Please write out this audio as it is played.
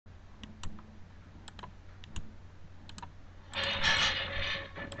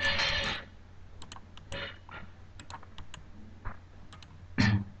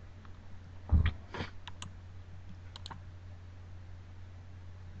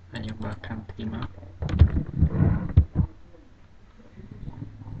ហើយយើងបើកកម្មវិធីមក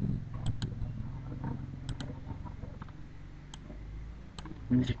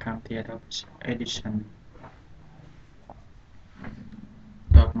នេះជាកម្មវិធី Adobe Audition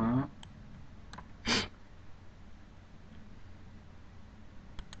តបមក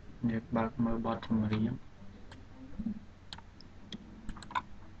យើងបើកមើលបទចម្រៀង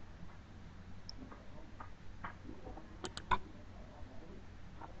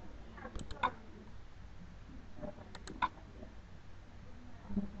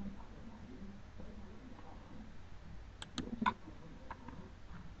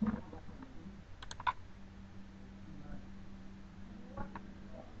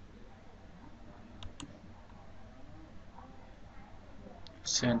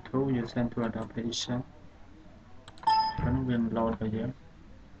send to Adobe Audition ហ្នឹងវាមិន load ទៅយើង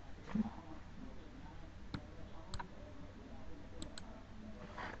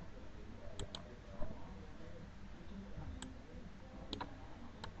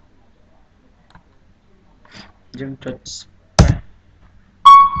យើងចុច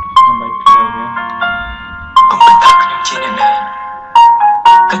ដើម្បី play វាកុំគិតថាខ្ញុំជាអ្នកណា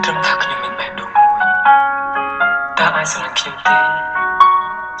គិតត្រឹមថាខ្ញុំមានបេះដូងមួយតើអាចស្រឡាញ់ខ្ញុំទេ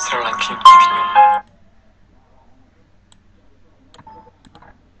ស្រឡាញ់ខ្ញុំជាខ្ញុំ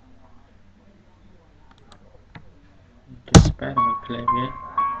ចុច space ដើម្បី play វា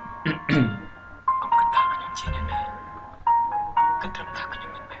កុំគិតថាខ្ញុំជាអ្នកណាគិតត្រឹមថាខ្ញុំ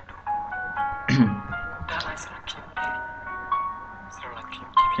មានបេះដូងតើអាចស្រឡាញ់ខ្ញុំទេស្រឡាញ់ខ្ញុំ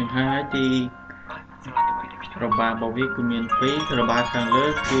ជាខ្ញុំហើយទីរបាររបស់វាគឺមាន2របារខាងលើ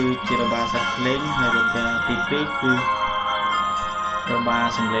គឺជារបារសាច់ភ្លេងហើយរបារទី2គឺរបារ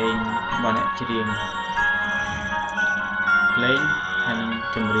សំឡេងរបស់អ្នកច្រៀងភ្លេងហើយនឹង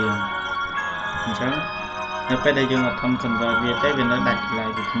ចម្រៀងអញ្ចឹងនៅពេលដែលយើងអត់ធំ convert វាទេវានៅដាច់ឆ្លាយ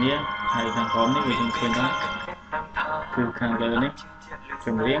ពីគ្នាហើយខាងក្រោមនេះវាយើងឃើញថាគឺខាងលើនេះច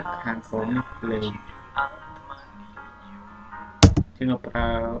ម្រៀងខាងក្រោមនេះភ្លេងជាងប្រើ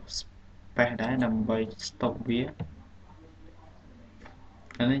space ដែរដើម្បី stop វា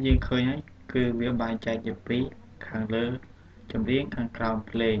អានេះយើងឃើញហើយគឺវាបែងចែកជា2ខាងលើចម្រៀងខាងក្រោម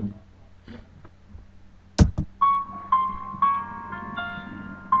ភ្លេង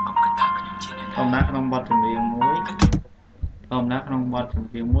ធម្មតាក្នុងបទចម្រៀងមួយ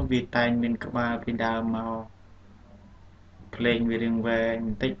វាតែងមានក្បាលពីដើមមកភ្លេងវារៀងវែងប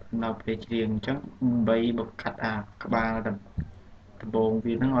ន្តិចដល់ពេលច្រៀងអញ្ចឹងបីបង្កាត់អាក្បាលដំបូង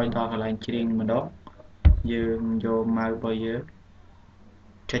វាហ្នឹងឲ្យដល់កន្លែងច្រៀងម្ដងយើងយកម៉ៅរបស់យើង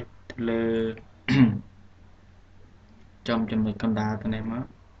ចុចទៅលើចំចំណុចកណ្ដាលទៅនេះមក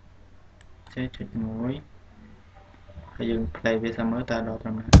ចេះចុចមួយហើយយើង play វាសាមើលតើដល់ត្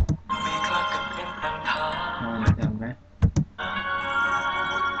រឹមណាចាំណា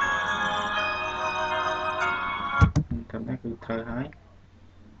តាមនេះគឺត្រូវហើយ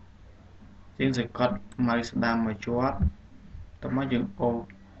យើងសង្កត់ម៉ៅស្ដាំមកជាប់តោះមកយើងអូ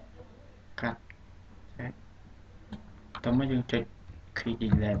កាត់ចេះតោះមកយើងចុច key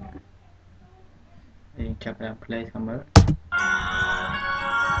delete យើងចាប់ដាក់ play សាមើល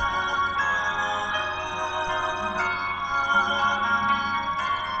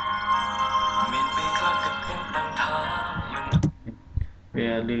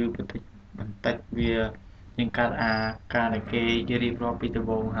វាលឺបន្តិចវាយើងកាត់អាការដែលគេរៀបរាប់ពីដំ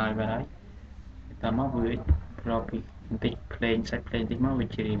បូងហើយបាទហើយតើមកវារាប់ពីបន្តិចភ្លេងសាច់ភ្លេងតិចមកវា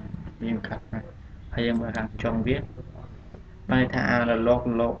ច្រៀងយើងកាត់ណាហើយយើងមើលខាងចុងវាបានថាអារលក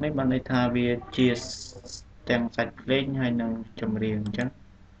នេះបានន័យថាវាជាទាំងសាច់ភ្លេងហើយនឹងចម្រៀងអញ្ចឹង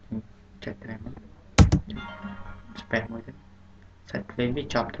ចុចត្រែមក space មួយទៀតសាច់ភ្លេងវា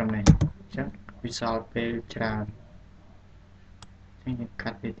ចប់ត្រឹមនេះអញ្ចឹងវាសល់ពេលច្រើនយើងកា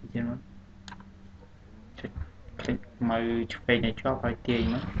ត់វាតិចទៀតមកចុចคลิกមើលឆ្វេងឲ្យជាប់ឲ្យទាញ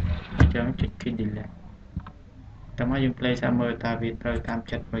មកអញ្ចឹងចុច key delete តើមកយើង play សាមើលតើវាត្រូវតាម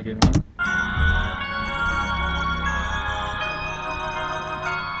ចិត្តរបស់យើងហ្នឹង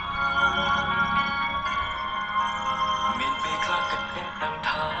មានពេលខ្លះគិតពេញដឹង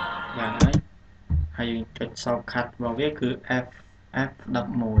ថាបាទហើយយើងចុច shortcut របស់វាគឺ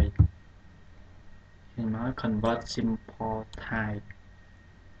F11 ហើយមក convert simple type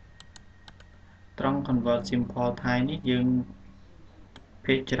ត្រង់ convert simple type នេះយើង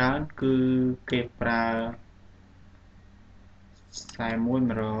ភាគច្រើនគឺគេប្រើ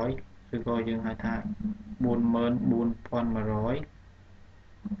41,100ឬក៏យើងហៅថា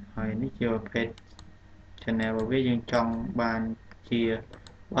 44,100 ហើយនេះជាប្រភេទ channel របស់វាយើងចង់បានជា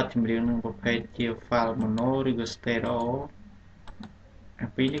បទចម្រៀងនឹងប្រភេទជា file mono ឬក៏ stereo អា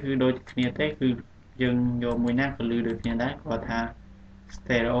ពីរនេះគឺដូចគ្នាទេគឺយើងយកមួយណាក៏ឮដូចគ្នាដែរគាត់ថា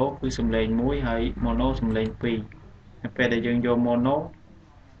stereo គឺសំឡេងមួយហើយ mono សំឡេងពីរពេលដែលយើងយក mono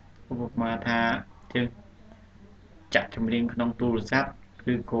ឧបមាថាយើងចាក់ចម្រៀងក្នុងទូរស័ព្ទ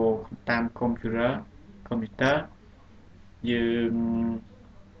ឬក៏តាមកុំព្យូទ័រយើង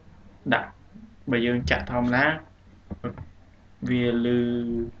ដាក់បើយើងចាក់ធម្មតាវាឮ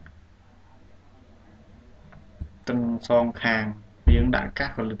ទាំងសងខាងយើងដាក់កាស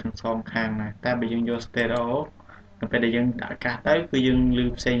ក៏ឮទាំងសងខាងដែរតែបើយើងយក stereo នៅពេលដែលយើងដាក់កាសទៅគឺយើងឮ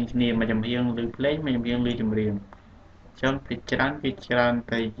ផ្សេងគ្នាមួយចំហៀងឮភ្លេងមួយចំហៀងឮចម្រៀងអញ្ចឹងពីច្រើន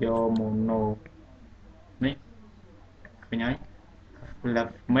តែយក mono នេះឃើញហើយ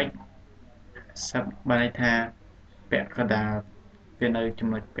left mic សັບបានន័យថាពាក់កណ្ដាលវានៅចំ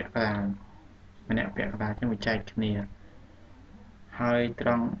ណុចពាក់កណ្ដាលម្នាក់ពាក់កណ្ដាលចឹងវាចែកគ្នាហើយត្រ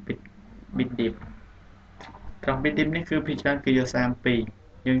ង់ bit deep នេះគឺពីច្រើនគឺយក32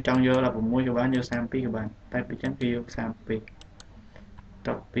យើងចង់យក16ក៏បានយក32ក៏បានតែពីច្រើនគឺយក32ត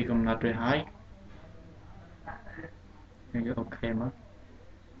បពីកំណត់រួចហើយយើងយកអូខេមក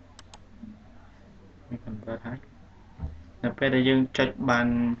នេះកំណត់ហើយនៅពេលដែលយើងចុចបាន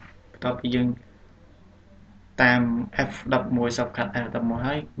បន្ទាប់ពីយើងតាម F11 subcut F11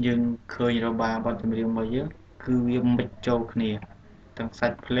 ហើយយើងឃើញរបាបទចម្រៀងរបស់យើងគឺវាមិចចូលគ្នាទាំងសា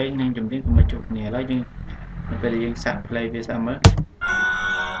ច់ភ្លេងនិងចម្រៀងគឺមិចចូលគ្នាឥឡូវយើងនៅពេលដែលយើងសាក់ play វាសាក់មើល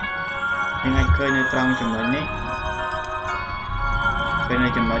យើងអាចឃើញនៅត្រង់ចំណុចនេះពេលនៅ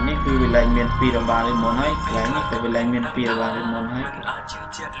ចំណុចនេះគឺវាឡើងមាន2របាដូចមុនហើយកន្លែងនេះក៏វាឡើងមាន2របាដូចមុនហើយ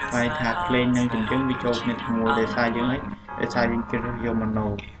ហើយថាភ្លេងនិងចម្រៀងវាចូលគ្នាជាមួយដោយសារយើងហើយដោយសារយើងជ្រើសយក mono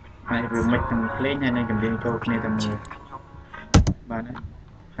ហើយវាមិចទាំងភ្លេងហើយនិងចម្រៀងចូលគ្នាតែមួយបាទ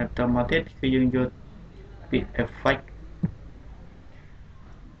ហើយបន្តមកទៀតគឺយើងយកពាក្យ effect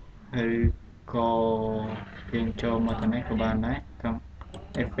ឬក៏យើងចូលមកទៅនេះក៏បានដែរត្រង់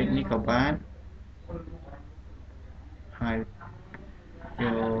effect នេះក៏បានហើយយ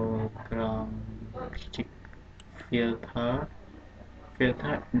កត្រង់ filter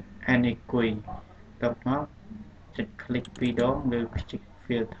anequi តបមកចុច click ពីរដងលើ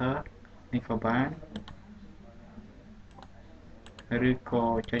filter នេះក៏បានឬក៏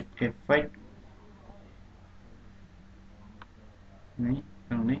ចុច effect នេះក្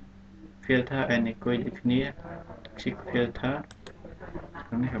នុងនេះ filter anequi ដូចគ្នា click filter ក្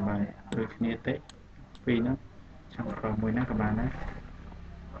នុងនេះក៏បានដូចគ្នាទេពីរហ្នឹងចាំប្រមួយណាក៏បានដែរ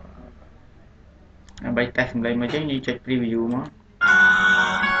ដើម្បីតេស្តសំឡេងមកយើងចុច preview មក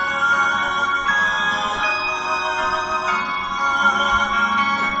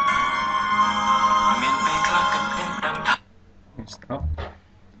stop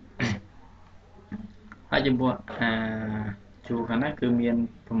ហើយចំពោះជួរខាងនេះគឺមាន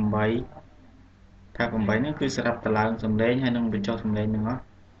8ថា8ហ្នឹងគឺសម្រាប់តម្លើងសំឡេងហើយនឹងបញ្ចុះសំឡេងទាំងអស់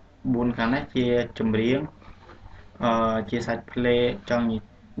4ខាងនេះជាចម្រៀងជាសាច់ភ្លេងចង់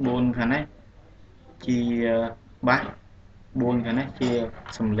4ខាងនេះជាបាស4ខាងនេះជា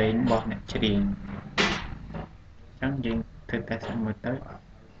សំឡេងរបស់អ្នកច្រៀងអញ្ចឹងយើងធ្វើតេស្តមើលទៅ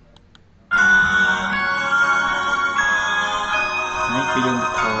នេះគឺយើង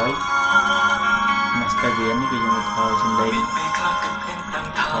ថយ master វានេះគឺយើងថយសំឡេង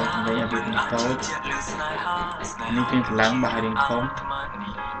សំឡេងឲ្យវាតូចនេះគឺតម្លើងបាសរៀងធំ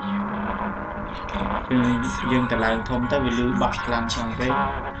គឺយើងតម្លើងធំទៅវាលឺបាក់ខ្លាំងខ្លាំងពេក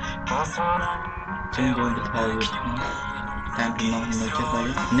ចឹងយើងទៅថយវាតាមចំណងចំណុចចិត្តរបស់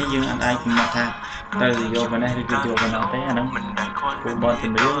យើងនេះយើងអាចកំណត់ថាត្រូវយកប៉ុណ្ណេះឬក៏យកប៉ុណ្ណោះទេអាហ្នឹងព្រោះបទច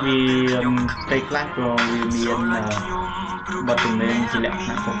ម្រៀងវាផ្ទៃខ្លះក៏វាមានបទចម្រៀងជាលក្ខ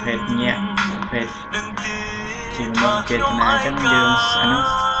ណៈប្រភេទញាក់ប្រភេទជាមនុស្សចេតនាអញ្ចឹងយើងអាហ្នឹ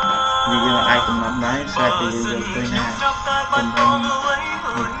ងយើងអាចកំណត់ដែរស្រាប់តែយើងយកឃើញថាចំហ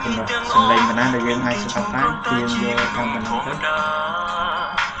កំណត់សំឡេងប៉ុណ្ណាដែលយើងអាចស្ដាប់បានគឺយើងយកតាមប៉ុណ្ណឹង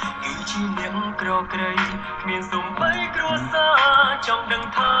ទៅជាអ្នកក្រក្រៃគ្មានសំបីគ្រួសារចង់ដឹង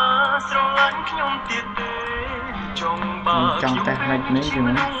ថាស្រឡាញ់ខ្ញុំទៀតទេចង់តែផ្នែកនេះយើង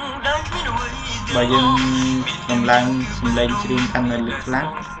បើយើងដំឡើងសំឡេងច្រៀងកាន់នៅលើខ្លាំង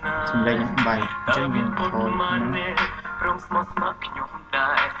សំឡេងបែកអញ្ចឹងយើងខលណារងស្មោះស្ម័គ្រខ្ញុំ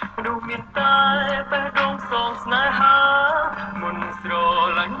ដែរមនុស្សមានតែបេះដូងសងស្នេហាមុនស្រ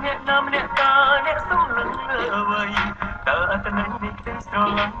ឡាញ់អ្នកណាម្នាក់កាអ្នកសំឡឹងអ្វីតើអត្តន័យនេះទេស្រ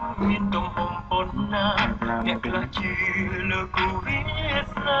ឡាញ់មានទំហំប៉ុណ្ណាអ្នកខ្លះជាលើគូវា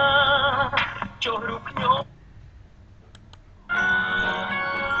សនាចុះរូបខ្ញុំ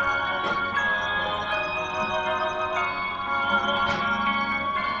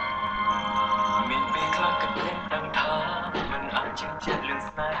មានពេលខ្លះគិតដឹងថាមិនអាចជឿជាក់លើ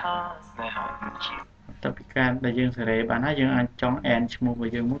ស្នេហាជាតពីការដែលយើងសេរីបានហើយយើងអាចចង់ end ឈ្មោះរប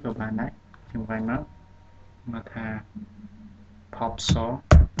ស់យើងមួយក៏បានដែរខ្ញុំវាយមកថា pop song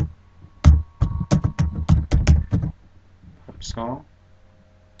អូ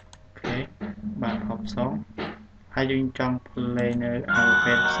ខេបាទ pop song ហើយយើងចង់ play នៅប្រ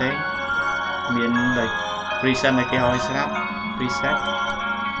ភេទផ្សេងមានដូច preset ដែលគេឲ្យស្រាប់ preset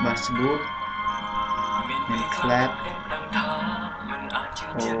បាទ smooth មាន clap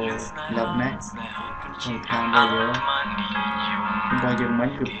អូ love ណាស់អូខាងវារបស់យើងមិញ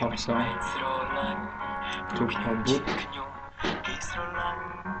គឺ pop song ជួ pop boot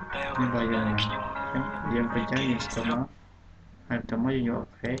នេះរបស់យើងមិញយើងពេញใจយើង stop មកហើយបន្តមកយើងយកអូ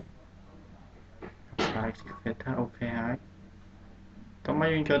ខេ apply filter អូខេហើយតោះមក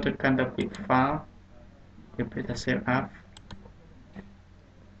យើងចូលទៅកាន់តែពី file យើងពេញតែ save up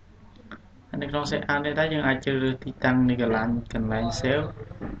ហើយនៅក្នុង save up នេះដែរយើងអាចជ្រើសរើសទីតាំងនៃកន្លែង save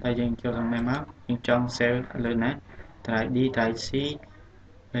តែយើងចូលខាងនេះមកយើងចង់ save លើណា drive D drive C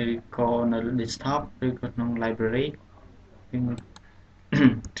ឬក៏នៅ desktop ឬក៏ក្នុង library យើង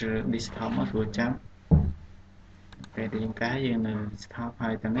ជ្រើស desktop មកស្រួលចាំពេលដែលយើងកែយើងនៅ desktop ហើ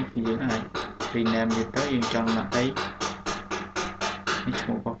យតែនេះគឺយើងអាច rename វាទៅយើងចង់ដាក់អីនេះឈ្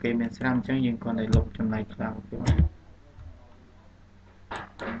មោះរបស់គេមានស្រាប់អញ្ចឹងយើងគ្រាន់តែលុបចំណែកខ្លះទៅ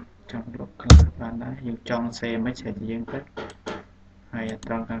ចង់លុបខ្លះបានដែរយើងចង់ save មិនឆ្លៃទៅយើងទៅហើយ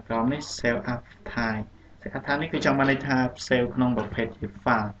ត្រង់ខាងក្រោមនេះ save as file save as file នេះគឺចង់បានន័យថា save ក្នុងប្រភេទជា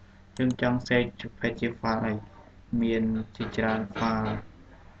file យើងចង់ save ប្រភេទជា file អីមានជាច្រើន file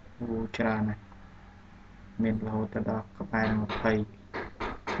ច្រើនណាស់មានរហូតដល់ក្បែរ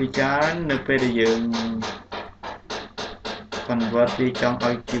20គឺច្រើននៅពេលដែលយើង convert វាចង់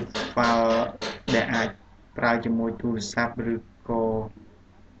ឲ្យជា file ដែលអាចប្រើជាមួយទូរស័ព្ទឬក៏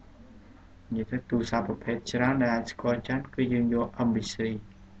និយាយទៅទូរស័ព្ទប្រភេទច្រើនដែលអាចស្គាល់ចាស់គឺយើងយក MP3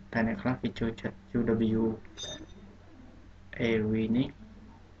 តែអ្នកខ្លះគេចូលចិត្ត UWAV នេះ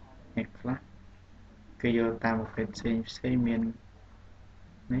អ្នកខ្លះគេយកតាមប្រភេទផ្សេងមាន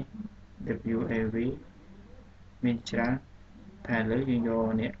នេះ WAV មានច្រើនតែឥឡូវយើងយក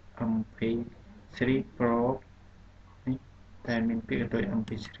នេះ MP3 Pro នេះតែមានពាក្យដូច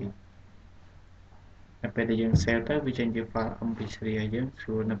MP3 នៅពេលដែលយើង save ទៅវាចេញជា file MP3 ឲ្យយើងស្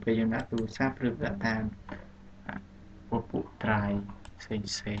រួលនៅពេលយើងដាក់ទូរស័ព្ទឬដាក់តាមពពុះ drive ផ្សេ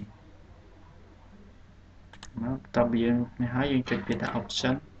ងមកតបយើងនេះហើយយើងចុចពាក្យថា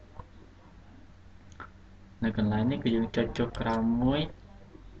option នៅកន្លែងនេះគឺយើងចុចចុះក្រោមមួយ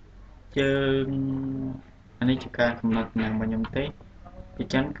យើងអានេះជាការកំណត់យ៉ាងរបស់ខ្ញុំទេពី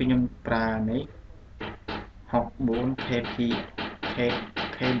ចឹងគឺខ្ញុំប្រើនេះ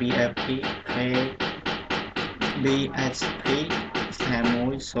64 KBFP KBSP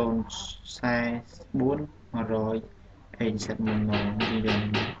 41 044 100 យើង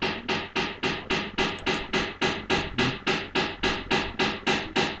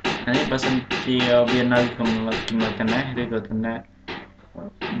អានេះបើសិនជាវានៅចំណុចកណ្ដាស់ឬក៏កណ្ដាស់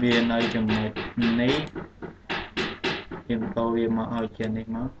វានៅចំណុចនេះយើងបដូរវាមកឲ្យជានេះ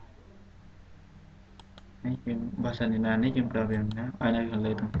មកនេះយើងបើសិនណានេះយើងប្រើវាណាឲ្យនៅខាង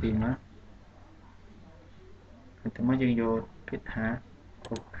លើទាំងពីរមកហើយទៅមកយើងយកពាក្យថា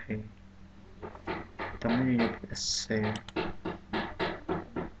អូខេតោះយើងយកពាក្យថា save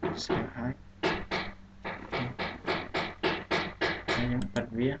ហើយយើងបិទ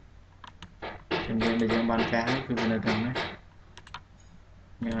វាចំណុចដែលយើងបានការហើយគឺវានៅត្រង់នេះ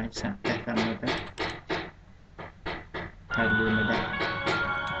យើងអាចសាកតេស្តតាមមើលទៅហើយលឿនដែរ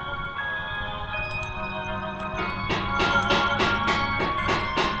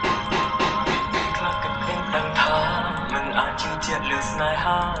លើស្នេ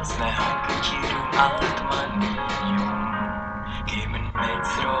ហាគឺជារឿងអាត្មានិយមគេមិនមែន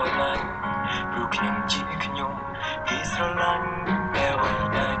ស្រឡាញ់ព្រោះខ្ញុំជាខ្ញុំគេស្រឡាញ់តែអ្វី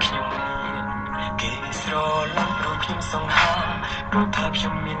ដែលខ្ញុំមានគេស្រឡាញ់ព្រោះខ្ញុំសង្ហាព្រោះថាខ្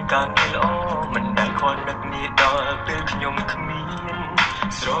ញុំមានការងារល្អមិនដែលខ្វល់នឹកនាដល់ពេលខ្ញុំគ្មាន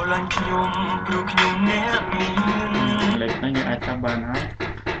ស្រឡាញ់ខ្ញុំព្រោះខ្ញុំអ្នកមានលេខនេះយើងអាចតាមបាន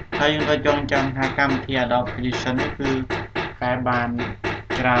ហើយយើងក៏ចង់ចាំថាកម្មវិធី Adobe Audition នេះគឺកែបាន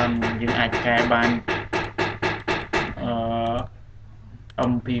ច្រើនយើងអាចកែបាន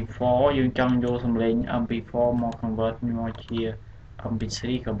MP4 យើងចង់យកសំឡេង MP4 មក convert មកជា MP3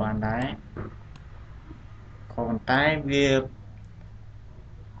 ក៏បានដែរក៏ប៉ុន្តែវា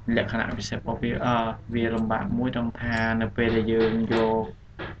លក្ខណៈពិសេសរបស់វាលំបាកមួយត្រង់ថានៅពេលដែលយើងយក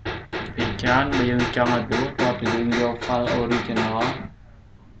វាច្រើនបើយើងចង់ឲ្យព្រោះតើយើងយក file original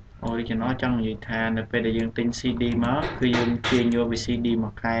ចង់និយាយថានៅពេលដែលយើងទិញ CD មកគឺយើងទាញយក CD ម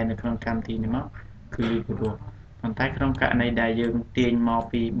កកែនៅក្នុងកម្មវិធីនេះមកគឺព្រោះប៉ុន្តែក្នុងករណីដែលយើងទាញមក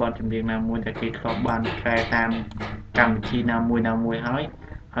ពីបទចម្រៀងណាមួយដែលគេធ្លាប់បានកែតាមកម្មវិធីណាមួយ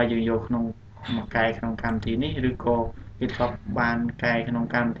ហើយយើងយកក្នុងមកកែក្នុងកម្មវិធីនេះឬក៏ គេធ្លាប់បានកែក្នុង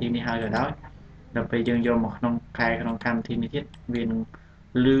កម្មវិធីនេះហើយក៏ដោយដល់ពេលយើងយកមកក្នុងកែក្នុងកម្មវិធីនេះទៀតវានឹង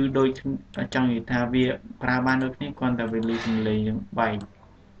ឮដូចចង់និយាយថាវាប្រើបានដូចគ្នាគ្រាន់តែវាឮសំឡេងយើងបែក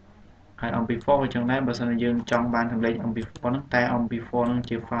ហើយ MP4 ក៏ចឹងដែរបើសិនជាយើងចង់បានសំឡេង MP4 ហ្នឹងតែ MP4 ហ្នឹង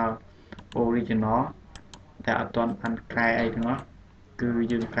ជា file original តែអត់ទាន់បានកែអីទាំងអស់គឺ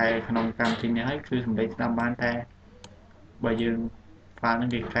យើងកែក្នុងកម្មវិធីនេះហើយគឺសំឡេងស្ដាប់បានតែបើយើង file ហ្នឹង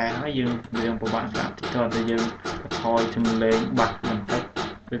គេកែហើយយើងពិបាកស្ដាប់តិចតតែយើងបន្ថយសំឡេងបាត់បន្តិច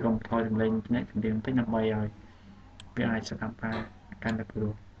ឬក៏បន្ថយសំឡេងអ្នកចម្រៀងបន្តិចដើម្បីឲ្យវាអាចស្ដាប់បានកាន់តែព្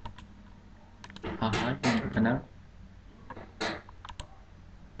រោះអស់ហើយខ្ញុំទៅដល់